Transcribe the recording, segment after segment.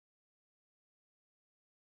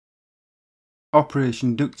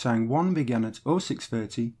Operation Ducktang 1 began at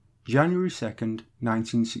 0630, January 2nd,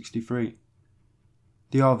 1963.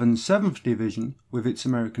 The ARVN's 7th Division, with its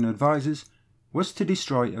American advisors, was to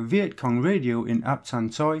destroy a Viet Cong radio in Ap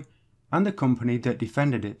Toi and the company that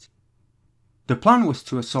defended it. The plan was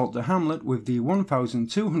to assault the hamlet with the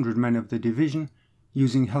 1,200 men of the division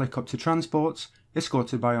using helicopter transports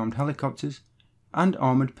escorted by armed helicopters and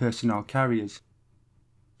armoured personnel carriers.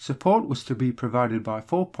 Support was to be provided by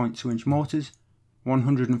 4.2-inch mortars,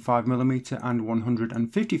 105mm and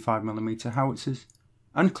 155mm howitzers,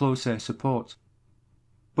 and close air support.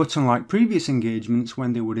 But unlike previous engagements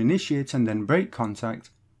when they would initiate and then break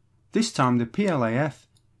contact, this time the PLAF,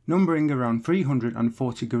 numbering around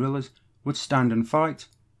 340 guerrillas, would stand and fight,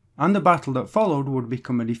 and the battle that followed would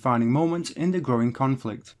become a defining moment in the growing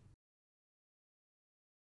conflict.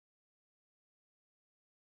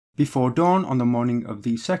 Before dawn on the morning of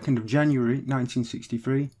the 2nd of January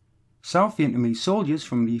 1963, South Vietnamese soldiers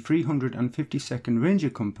from the 352nd Ranger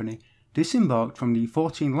Company disembarked from the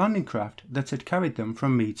 14 landing craft that had carried them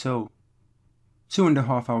from My Tho.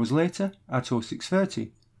 2.5 hours later, at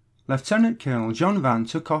 0630, Lieutenant Colonel John Van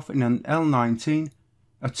took off in an L-19,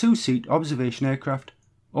 a two-seat observation aircraft,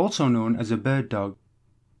 also known as a bird dog.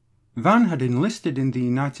 Van had enlisted in the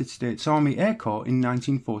United States Army Air Corps in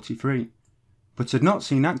 1943, but had not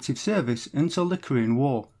seen active service until the Korean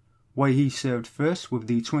War, where he served first with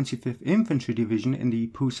the 25th Infantry Division in the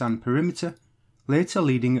Pusan perimeter, later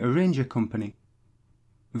leading a Ranger Company.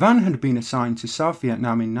 Van had been assigned to South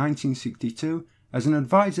Vietnam in 1962 as an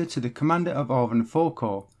advisor to the commander of ARVN 4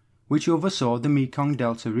 Corps, which oversaw the Mekong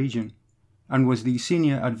Delta region, and was the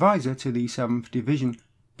senior advisor to the 7th Division,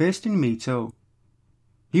 based in My Tho.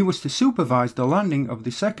 He was to supervise the landing of the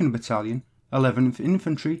 2nd Battalion, 11th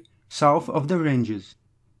Infantry, south of the Ranges.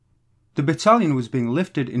 The battalion was being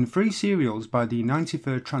lifted in 3 serials by the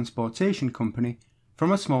 93rd Transportation Company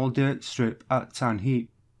from a small dirt strip at Tan He.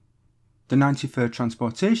 The 93rd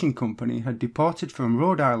Transportation Company had departed from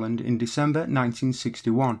Rhode Island in December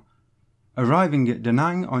 1961, arriving at Da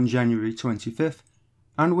Nang on January 25th,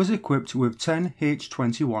 and was equipped with 10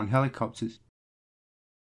 H-21 helicopters.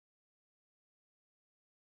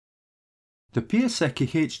 The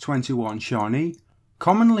Piasecki H-21 Shawnee,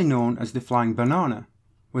 commonly known as the Flying Banana,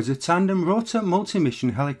 was a tandem rotor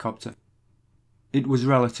multi-mission helicopter. It was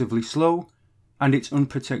relatively slow, and its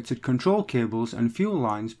unprotected control cables and fuel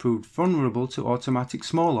lines proved vulnerable to automatic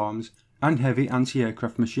small arms and heavy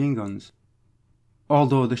anti-aircraft machine guns.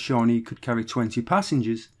 Although the Shawnee could carry 20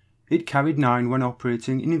 passengers, it carried 9 when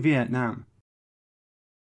operating in Vietnam.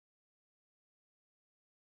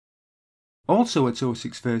 Also at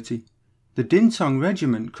 0630, the Din Tong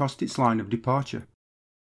Regiment crossed its line of departure.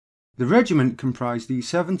 The regiment comprised the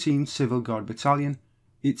 17th Civil Guard Battalion,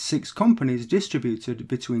 its 6 companies distributed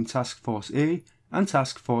between Task Force A and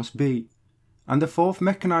Task Force B, and the 4th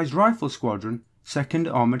Mechanized Rifle Squadron,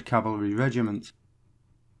 2nd Armoured Cavalry Regiment.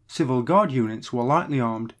 Civil Guard units were lightly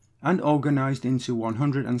armed and organised into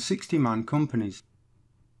 160-man companies.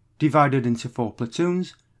 Divided into 4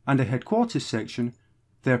 platoons and a headquarters section,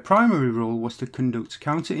 their primary role was to conduct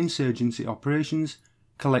counter-insurgency operations,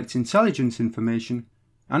 collect intelligence information,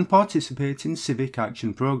 and participate in civic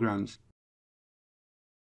action programs.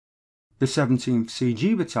 The 17th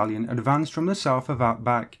CG Battalion advanced from the south of Ap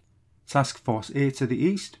Bac, Task Force A to the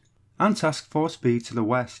east, and Task Force B to the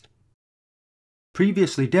west.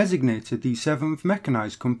 Previously designated the 7th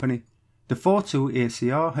Mechanized Company, the 4-2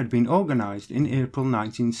 ACR had been organised in April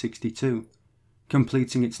 1962,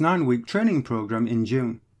 completing its 9-week training program in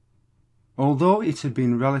June. Although it had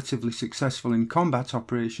been relatively successful in combat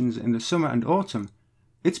operations in the summer and autumn,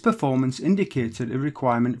 its performance indicated a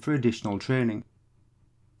requirement for additional training.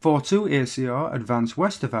 4-2 ACR advanced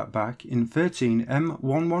west of Ap Bac in 13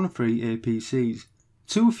 M113 APCs,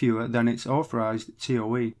 2 fewer than its authorised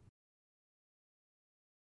TOE.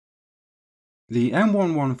 The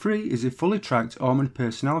M113 is a fully tracked armoured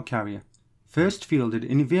personnel carrier, first fielded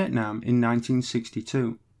in Vietnam in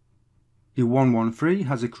 1962. The 113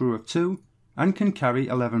 has a crew of 2 and can carry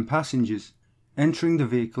 11 passengers, entering the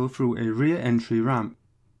vehicle through a rear entry ramp.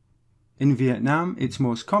 In Vietnam, its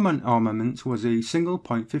most common armament was a single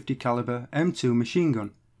 .50 caliber M2 machine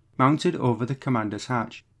gun, mounted over the commander's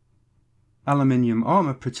hatch. Aluminium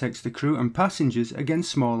armour protects the crew and passengers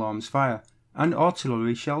against small arms fire and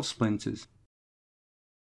artillery shell splinters.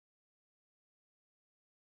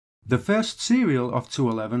 The first serial of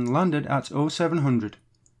 211 landed at 0700,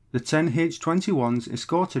 the 10 H-21s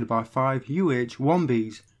escorted by 5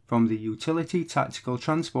 UH-1Bs from the Utility Tactical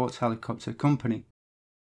Transport Helicopter Company.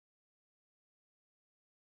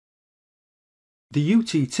 The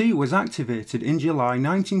UTT was activated in July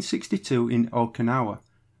 1962 in Okinawa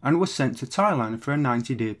and was sent to Thailand for a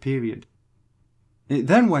 90-day period. It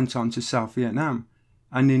then went on to South Vietnam,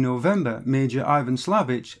 and in November Major Ivan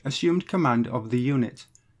Slavich assumed command of the unit,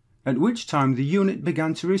 at which time the unit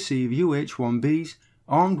began to receive UH-1Bs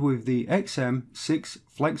armed with the XM-6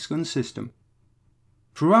 Flexgun system.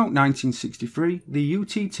 Throughout 1963, the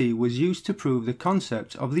UTT was used to prove the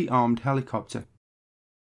concept of the armed helicopter.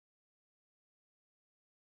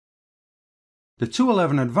 The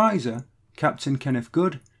 211 advisor, Captain Kenneth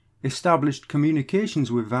Good, established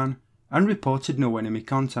communications with Van and reported no enemy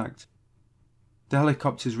contact. The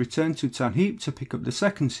helicopters returned to Tanheap to pick up the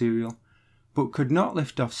second serial, but could not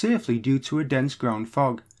lift off safely due to a dense ground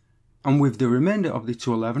fog, and with the remainder of the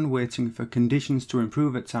 211 waiting for conditions to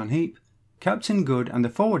improve at Tanheap, Captain Good and the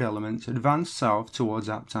forward element advanced south towards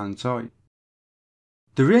Ap Toi.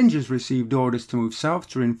 The Rangers received orders to move south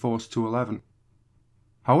to reinforce 211.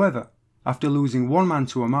 However, after losing one man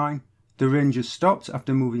to a mine, the Rangers stopped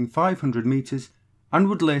after moving 500 metres and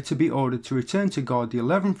would later be ordered to return to guard the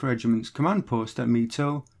 11th Regiment's command post at My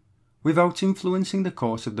To, without influencing the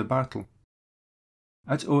course of the battle.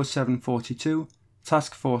 At 0742,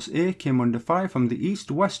 Task Force A came under fire from the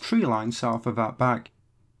east-west tree line south of Ap Bac.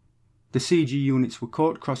 The CG units were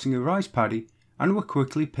caught crossing a rice paddy and were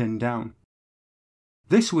quickly pinned down.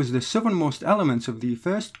 This was the southernmost element of the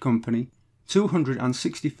 1st Company,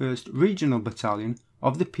 261st Regional Battalion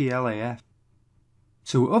of the PLAF.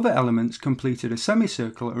 Two other elements completed a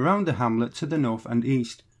semicircle around the hamlet to the north and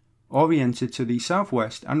east, oriented to the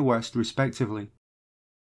southwest and west respectively.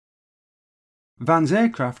 Van's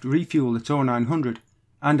aircraft refueled at 0900,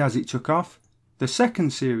 and as it took off, the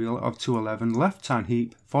second serial of 211 left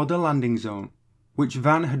Tanheap for the landing zone, which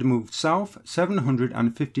Van had moved south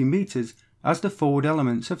 750 metres as the forward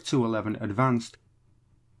elements of 211 advanced.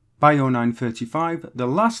 By 0935, the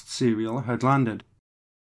last serial had landed.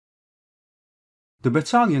 The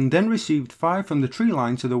battalion then received fire from the tree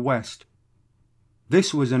line to the west.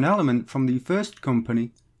 This was an element from the 1st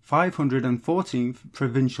Company, 514th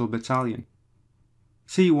Provincial Battalion.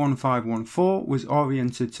 C-1514 was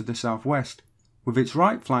oriented to the southwest, with its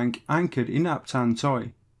right flank anchored in Ap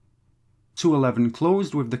Toi. 211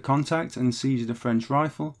 closed with the contact and seized a French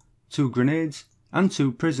rifle, 2 grenades, and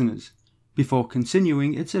 2 prisoners, before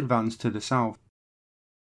continuing its advance to the south.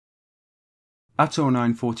 At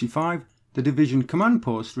 0945, the Division Command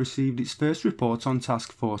Post received its first report on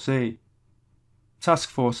Task Force A. Task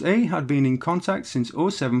Force A had been in contact since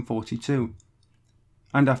 0742,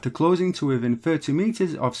 and after closing to within 30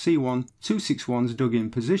 metres of C-1261's dug-in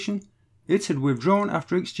position, it had withdrawn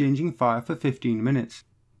after exchanging fire for 15 minutes.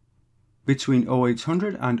 Between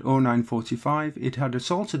 0800 and 0945 it had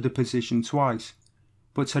assaulted the position twice,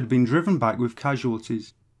 but had been driven back with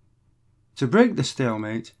casualties. To break the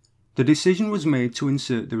stalemate, the decision was made to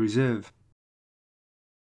insert the reserve.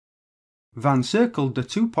 Van circled the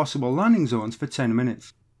 2 possible landing zones for 10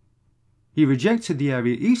 minutes. He rejected the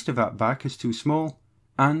area east of Ap Bac as too small,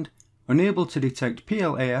 and, unable to detect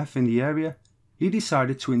PLAF in the area, he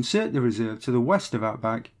decided to insert the reserve to the west of Ap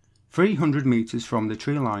Bac, 300 metres from the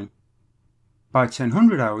tree line. By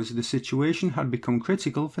 1000 hours, the situation had become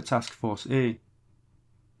critical for Task Force A.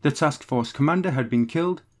 The task force commander had been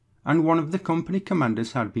killed, and one of the company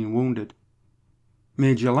commanders had been wounded.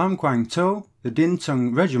 Major Lam Quang To, the Din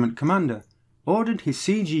Tung Regiment commander, ordered his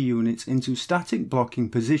CG units into static blocking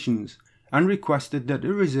positions and requested that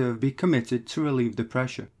the reserve be committed to relieve the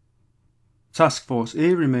pressure. Task Force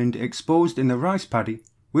A remained exposed in the rice paddy,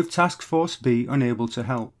 with Task Force B unable to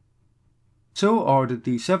help. To ordered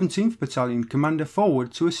the 17th Battalion commander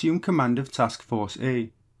forward to assume command of Task Force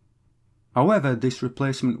A. However, this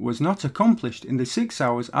replacement was not accomplished in the 6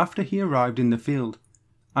 hours after he arrived in the field,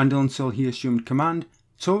 and until he assumed command,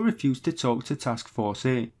 To refused to talk to Task Force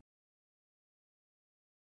A.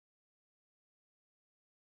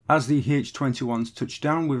 As the H-21s touched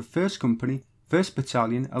down with 1st Company, 1st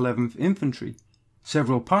Battalion, 11th Infantry,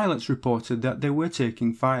 several pilots reported that they were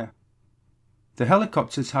taking fire. The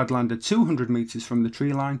helicopters had landed 200 metres from the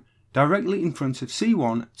tree line, directly in front of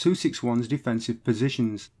C-1261's defensive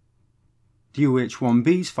positions. The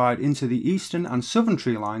UH-1Bs fired into the eastern and southern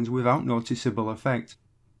tree lines without noticeable effect.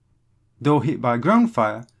 Though hit by ground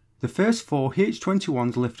fire, the first 4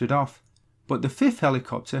 H-21s lifted off, but the 5th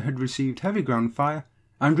helicopter had received heavy ground fire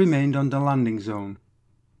and remained on the landing zone.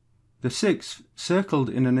 The 6th circled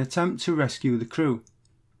in an attempt to rescue the crew,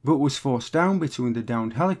 but was forced down between the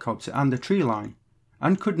downed helicopter and the tree line,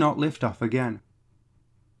 and could not lift off again.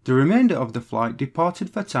 The remainder of the flight departed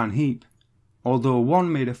for Tanheap, although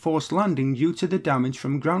one made a forced landing due to the damage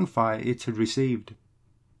from ground fire it had received.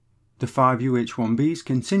 The 5 UH-1Bs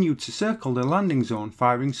continued to circle the landing zone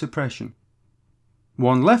firing suppression.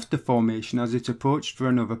 One left the formation as it approached for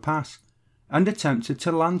another pass and attempted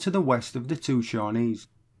to land to the west of the two Shawnees,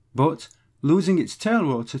 but, losing its tail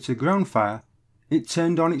rotor to ground fire, it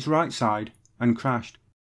turned on its right side and crashed.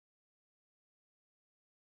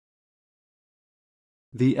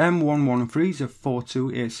 The M113s of 42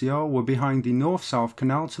 ACR were behind the north-south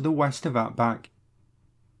canal to the west of Ap Bac.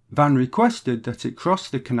 Van requested that it cross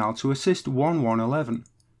the canal to assist 1111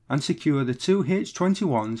 and secure the two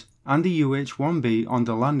H-21s and the UH-1B on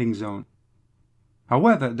the landing zone.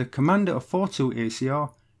 However, the commander of 42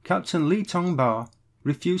 ACR, Captain Lee Tong Ba,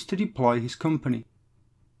 refused to deploy his company.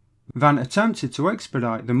 Van attempted to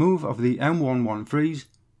expedite the move of the M113s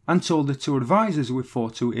and told the two advisors with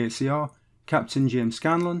 42 ACR, Captain James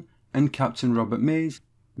Scanlon and Captain Robert Mays,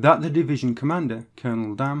 that the division commander,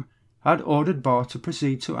 Colonel Dam, had ordered Barr to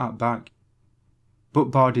proceed to Ap Bac. But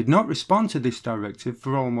Barr did not respond to this directive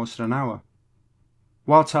for almost an hour.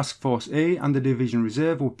 While Task Force A and the Division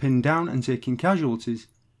Reserve were pinned down and taking casualties,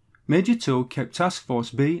 Major Tow kept Task Force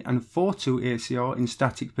B and 42 ACR in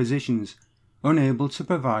static positions, unable to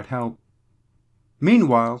provide help.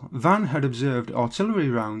 Meanwhile, Van had observed artillery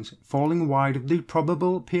rounds falling wide of the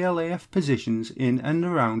probable PLAF positions in and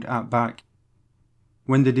around Ap Bac.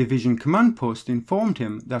 When the division command post informed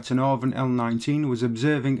him that an ARVN L-19 was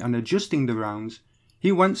observing and adjusting the rounds,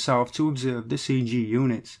 he went south to observe the CG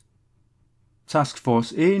units. Task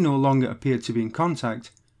Force A no longer appeared to be in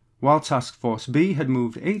contact, while Task Force B had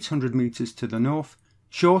moved 800 metres to the north,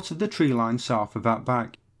 short of the tree line south of Ap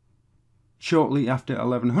Bac. Shortly after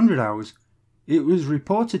 1100 hours, it was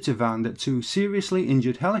reported to Van that two seriously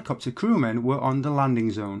injured helicopter crewmen were on the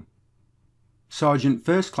landing zone. Sergeant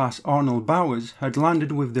First Class Arnold Bowers had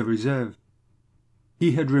landed with the reserve.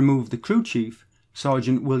 He had removed the crew chief,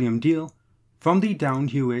 Sergeant William Deal, from the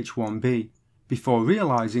downed UH-1B before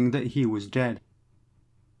realising that he was dead.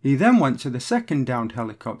 He then went to the second downed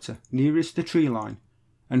helicopter nearest the tree line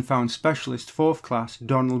and found Specialist 4th Class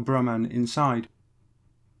Donald Brumman inside.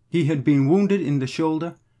 He had been wounded in the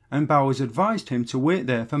shoulder and Bowers advised him to wait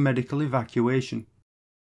there for medical evacuation.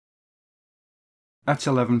 At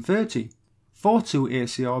 11:30, 42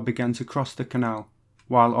 ACR began to cross the canal,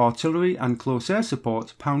 while artillery and close air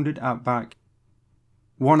support pounded Ap Bac.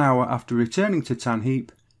 1 hour after returning to Tan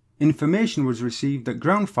Heap, information was received that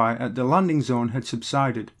ground fire at the landing zone had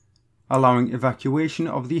subsided, allowing evacuation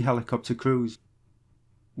of the helicopter crews.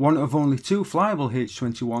 One of only 2 flyable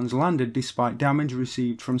H-21s landed despite damage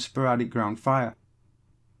received from sporadic ground fire.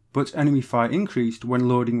 But enemy fire increased when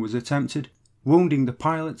loading was attempted, wounding the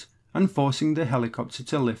pilot and forcing the helicopter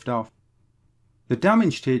to lift off. The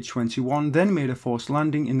damaged H-21 then made a forced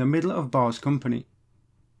landing in the middle of Barr's company.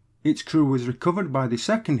 Its crew was recovered by the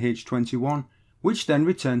second H-21, which then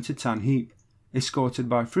returned to Tan Heap, escorted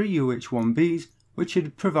by 3 UH-1Bs which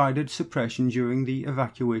had provided suppression during the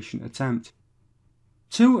evacuation attempt.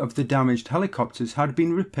 2 of the damaged helicopters had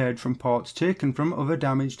been repaired from parts taken from other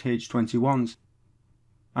damaged H-21s,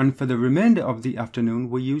 and for the remainder of the afternoon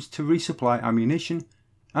were used to resupply ammunition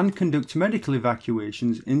and conduct medical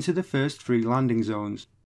evacuations into the first 3 landing zones.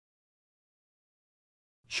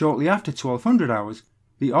 Shortly after 1200 hours,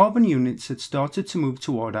 the ARVN units had started to move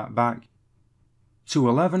toward Ap Bac.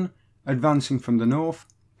 211, advancing from the north,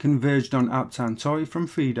 converged on Ap Tan Toi from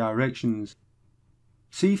 3 directions.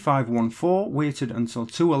 C514 waited until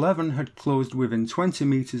 211 had closed within 20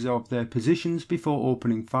 metres of their positions before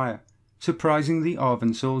opening fire, surprising the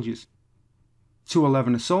ARVN soldiers.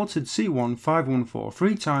 211 assaulted C1514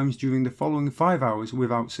 3 times during the following 5 hours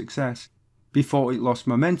without success, before it lost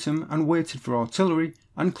momentum and waited for artillery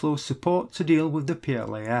and close support to deal with the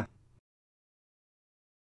PLAF.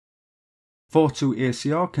 42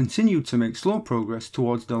 ACR continued to make slow progress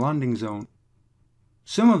towards the landing zone.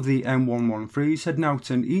 Some of the M113s had now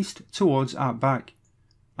turned east towards Ap Bac,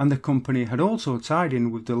 and the company had also tied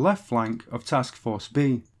in with the left flank of Task Force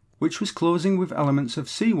B, which was closing with elements of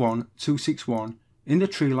C1261 in the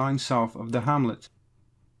tree line south of the hamlet.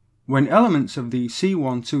 When elements of the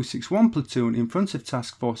C1261 platoon in front of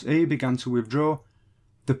Task Force A began to withdraw,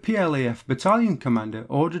 the PLAF battalion commander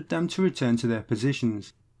ordered them to return to their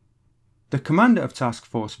positions. The commander of Task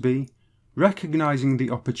Force B, recognising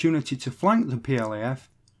the opportunity to flank the PLAF,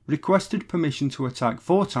 requested permission to attack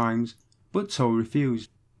 4 times, but Tow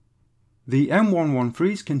refused. The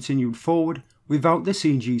M113s continued forward without the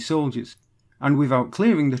CG soldiers, and without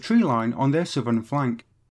clearing the tree line on their southern flank.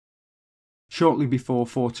 Shortly before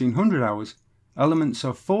 1400 hours, elements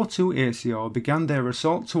of 42 ACR began their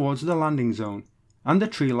assault towards the landing zone and the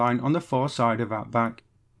tree line on the far side of Ap Bac.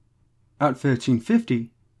 At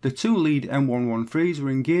 1350, the two lead M113s were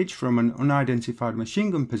engaged from an unidentified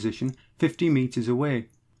machine gun position 50 meters away,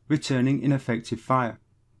 returning ineffective fire.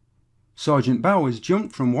 Sergeant Bowers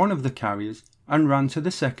jumped from one of the carriers and ran to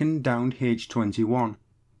the second downed H-21.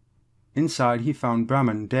 Inside he found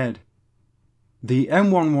Brahman dead. The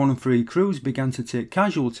M113 crews began to take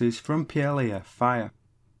casualties from PLAF fire.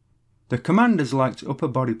 The commanders lacked upper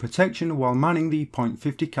body protection while manning the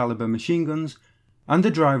 .50 caliber machine guns, and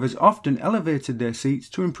the drivers often elevated their seats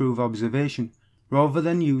to improve observation, rather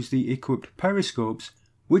than use the equipped periscopes,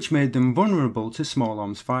 which made them vulnerable to small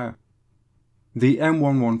arms fire. The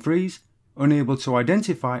M113s, unable to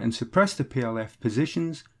identify and suppress the PLF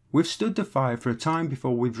positions, withstood the fire for a time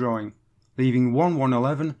before withdrawing, leaving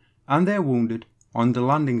 111 and their wounded on the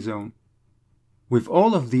landing zone. With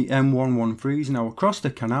all of the M113s now across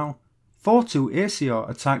the canal, 4-2 ACR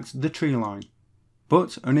attacked the tree line,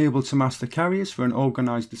 but unable to master carriers for an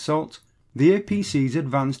organised assault, the APCs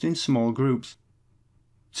advanced in small groups.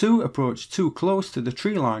 2 approached too close to the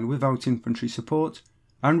tree line without infantry support,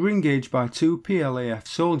 and were engaged by 2 PLAF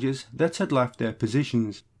soldiers that had left their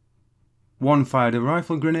positions. 1 fired a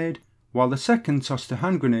rifle grenade, while the second tossed a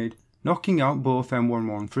hand grenade, knocking out both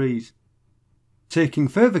M113s. Taking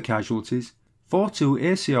further casualties, 4-2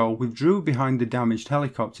 ACR withdrew behind the damaged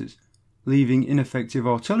helicopters, leaving ineffective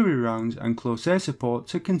artillery rounds and close air support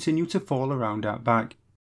to continue to fall around Ap Bac.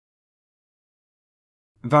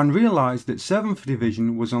 Van realised that 7th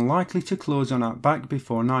Division was unlikely to close on Ap Bac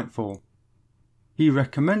before nightfall. He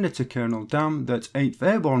recommended to Colonel Dam that 8th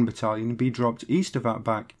Airborne Battalion be dropped east of Ap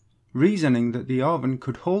Bac, reasoning that the ARVN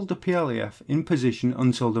could hold the PLAF in position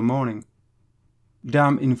until the morning.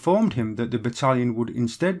 Dam informed him that the battalion would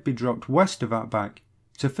instead be dropped west of Ap Bac,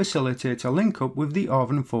 to facilitate a link-up with the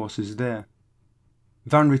ARVN forces there.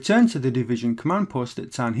 Van returned to the division command post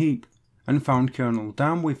at Tan Heap and found Colonel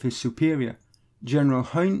Dam with his superior, General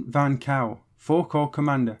Hein van Kou, 4 Corps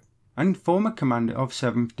commander and former commander of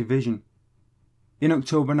 7th Division. In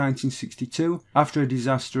October 1962, after a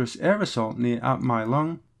disastrous air assault near Ap Mai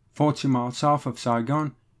Long, 40 miles south of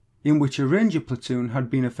Saigon, in which a ranger platoon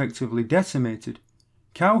had been effectively decimated,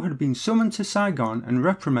 Kou had been summoned to Saigon and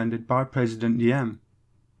reprimanded by President Diem.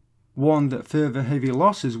 Warned that further heavy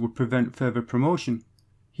losses would prevent further promotion,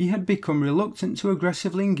 he had become reluctant to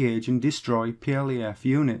aggressively engage and destroy PLAF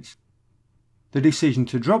units. The decision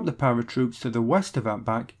to drop the paratroops to the west of Ap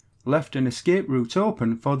Bac left an escape route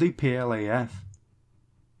open for the PLAF.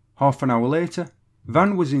 Half an hour later,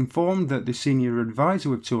 Van was informed that the senior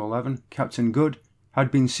advisor of 211, Captain Good,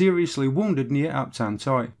 had been seriously wounded near Ap Tan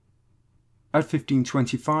Toi. At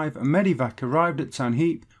 15:25, a medevac arrived at Tan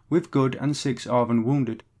Heap with Good and 6 ARVN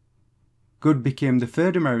wounded. Good became the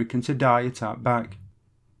 3rd American to die at Ap Bac.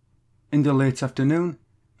 In the late afternoon,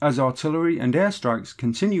 as artillery and airstrikes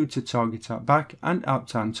continued to target Ap Bac and Ap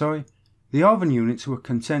Tan Toi, the ARVN units were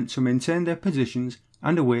content to maintain their positions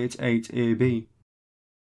and await 8 AB.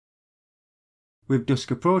 With dusk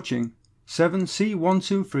approaching, 7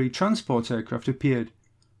 C-123 transport aircraft appeared,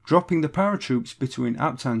 dropping the paratroops between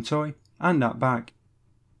Ap Tan Toi and Ap Bac.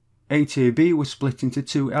 8 AB was split into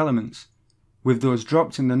 2 elements, with those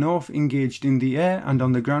dropped in the north engaged in the air and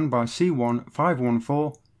on the ground by C-1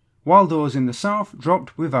 514, while those in the south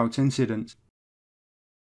dropped without incident.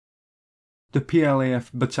 The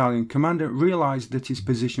PLAF battalion commander realised that his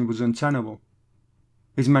position was untenable.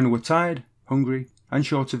 His men were tired, hungry and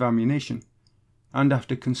short of ammunition, and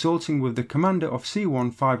after consulting with the commander of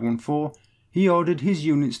C-1 514, he ordered his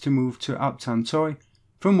units to move to Ap Tan Toi,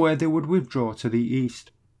 from where they would withdraw to the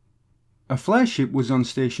east. A flare ship was on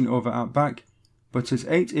station over Ap Bac, but as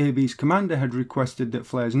 8 AB's commander had requested that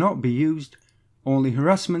flares not be used, only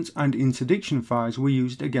harassment and interdiction fires were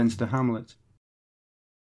used against the hamlet.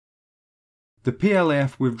 The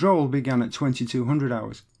PLAF withdrawal began at 2200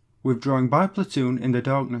 hours, withdrawing by platoon in the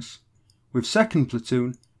darkness, with 2nd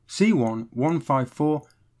Platoon, C-1 154,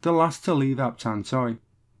 the last to leave Ap Tan Toi.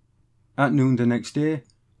 At noon the next day,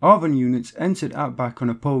 ARVN units entered Ap Bac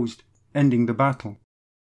unopposed, ending the battle.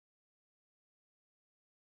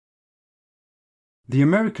 The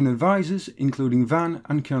American advisors, including Van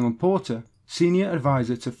and Colonel Porter, senior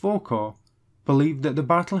advisor to 4 Corps, believed that the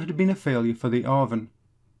battle had been a failure for the ARVN.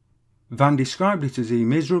 Van described it as a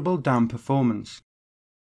miserable damn performance.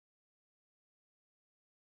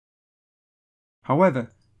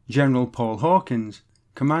 However, General Paul Hawkins,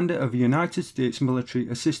 commander of the United States Military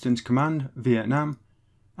Assistance Command, Vietnam,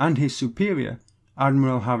 and his superior,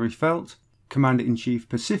 Admiral Harry Felt, Commander-in-Chief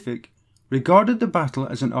Pacific, regarded the battle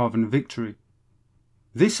as an ARVN victory.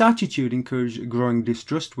 This attitude encouraged a growing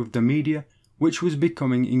distrust with the media, which was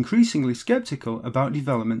becoming increasingly skeptical about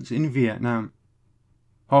developments in Vietnam.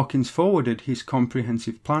 Hawkins forwarded his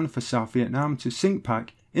comprehensive plan for South Vietnam to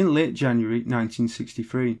CINCPAC in late January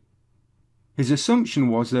 1963. His assumption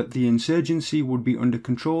was that the insurgency would be under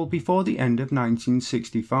control before the end of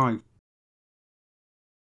 1965.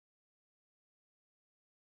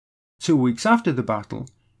 2 weeks after the battle,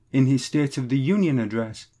 in his State of the Union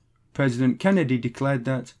address, President Kennedy declared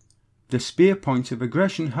that the spear point of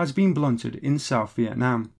aggression has been blunted in South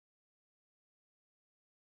Vietnam.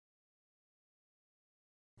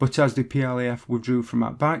 But as the PLAF withdrew from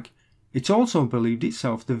Ap Bac, it also believed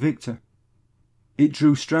itself the victor. It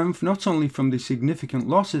drew strength not only from the significant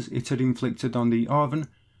losses it had inflicted on the ARVN,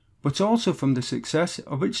 but also from the success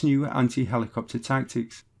of its new anti-helicopter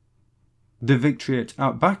tactics. The victory at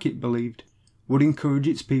Ap Bac, it believed, would encourage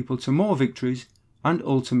its people to more victories and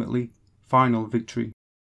ultimately final victory.